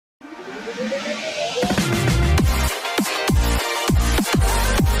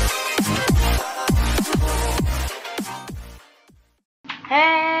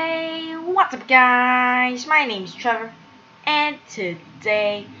guys, my name is Trevor, and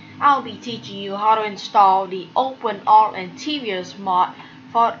today I'll be teaching you how to install the Open All Interiors mod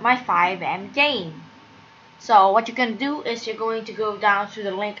for my FiveM game. So what you're going to do is you're going to go down to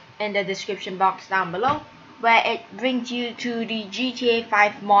the link in the description box down below, where it brings you to the GTA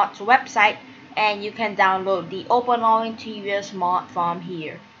 5 mods website, and you can download the Open All Interiors mod from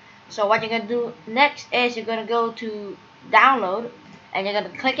here. So what you're going to do next is you're going to go to download, and you're going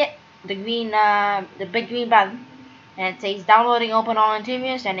to click it, the big green button, and it says downloading Open All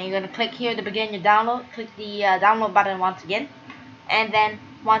Interiors, and then you're going to click here to begin your download. Click the download button once again, and then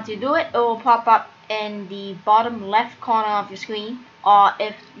once you do it, it will pop up in the bottom left corner of your screen, or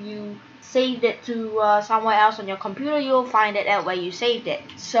if you saved it to somewhere else on your computer, you'll find it at where you saved it.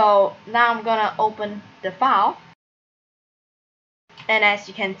 So now I'm gonna open the file, and as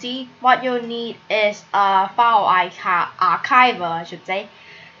you can see, what you'll need is a file archiver, I should say.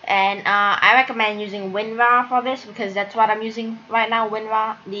 And I recommend using WinRAR for this, because that's what I'm using right now,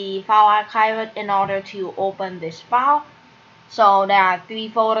 WinRAR, the file archiver, in order to open this file. So there are 3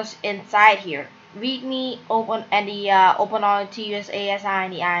 folders inside here: README, Open, and the Open All Interiors ASI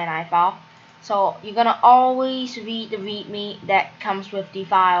and the INI file. So you're gonna always read the README that comes with the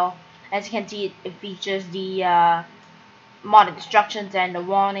file. As you can see, it features the mod instructions and the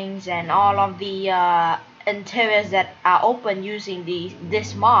warnings and all of the interiors that are open using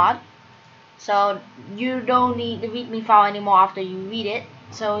this mod. So you don't need the README file anymore after you read it.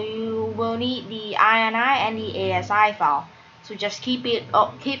 So you will need the INI and the ASI file. So just keep it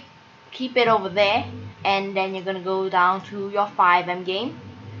over there, and then you're gonna go down to your FiveM game.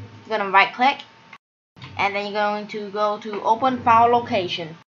 You're gonna right click, and then you're going to go to Open File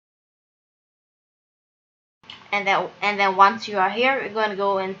Location. And then once you are here, you're going to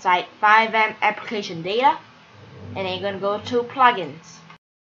go inside FiveM Application Data, and then you're going to go to Plugins.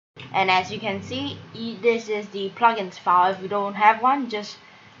 And as you can see, this is the plugins file. If you don't have one, just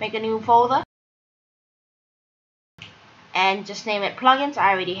make a new folder and just name it plugins.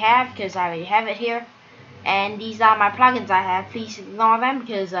 I already have, because I already have it here. And these are my plugins I have. Please ignore them,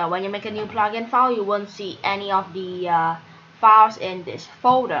 because when you make a new plugin file, you won't see any of the files in this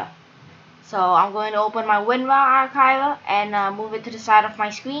folder. So I'm going to open my WinRAR archiver and move it to the side of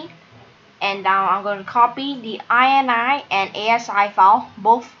my screen. And now I'm going to copy the INI and ASI file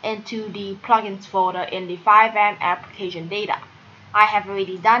both into the plugins folder in the FiveM application data. I have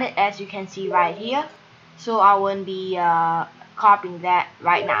already done it, as you can see right here. So I won't be copying that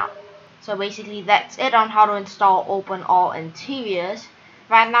right now. So basically that's it on how to install Open All Interiors.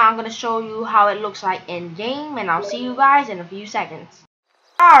 Right now I'm going to show you how it looks like in game, and I'll see you guys in a few seconds.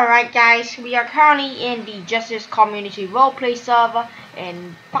 Alright guys, we are currently in the Justice Community Roleplay server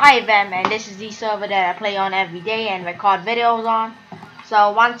in FiveM, and this is the server that I play on every day and record videos on.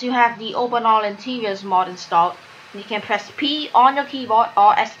 So once you have the Open All Interiors mod installed, you can press P on your keyboard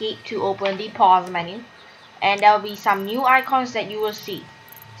or escape to open the pause menu, and there will be some new icons that you will see.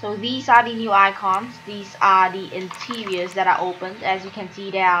 So these are the new icons. These are the interiors that are opened. As you can see,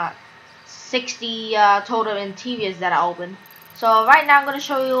 there are 60 total interiors that are open. So right now I'm going to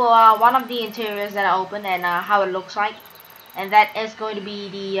show you one of the interiors that are open and how it looks like, and that is going to be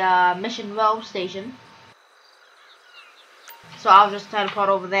the Mission Row station. So I'll just teleport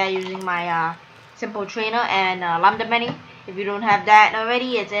over there using my simple trainer and lambda menu. If you don't have that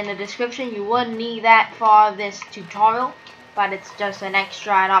already, it's in the description. You wouldn't need that for this tutorial, but it's just an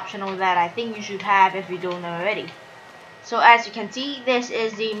extra and optional that I think you should have if you don't already. So as you can see, this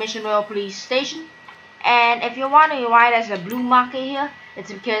is the Mission Row police station. And if you're wondering why there's a blue marker here,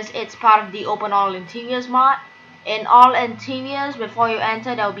 it's because it's part of the Open All Interiors mod. In all interiors, before you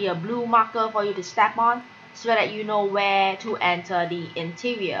enter, there will be a blue marker for you to step on, so that you know where to enter the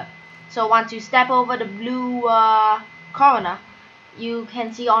interior. So once you step over the blue corner, you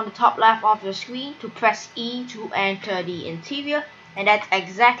can see on the top left of your screen to press E to enter the interior, and that's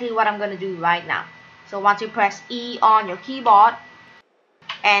exactly what I'm going to do right now. So once you press E on your keyboard,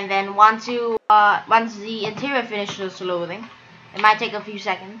 and then once the interior finishes loading, it might take a few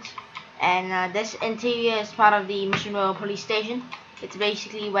seconds. And this interior is part of the Mission Row police station. It's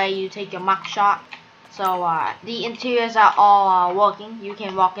basically where you take your mugshot. So the interiors are all working. You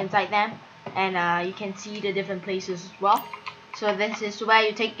can walk inside them, and you can see the different places as well. So this is where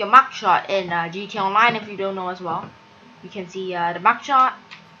you take your mugshot in GTA Online. If you don't know as well, you can see the mugshot,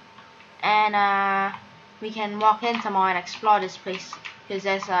 and we can walk in some more and explore this place, because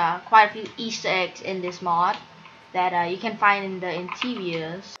there's quite a few Easter eggs in this mod that you can find in the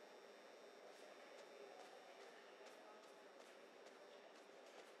interiors.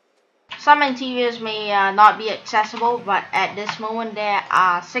 Some interiors may not be accessible, but at this moment there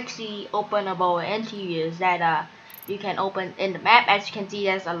are 60 openable interiors that you can open in the map. As you can see,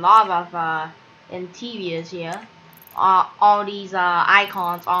 there's a lot of interiors here. All these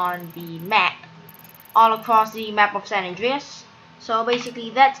icons on the map, all across the map of San Andreas. So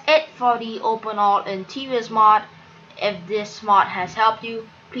basically that's it for the Open All Interiors mod. If this mod has helped you,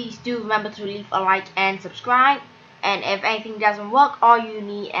 please do remember to leave a like and subscribe. And if anything doesn't work or you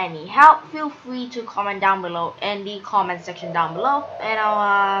need any help, feel free to comment down below in the comment section down below, and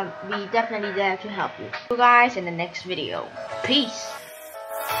I'll be definitely there to help you. See you guys in the next video. Peace.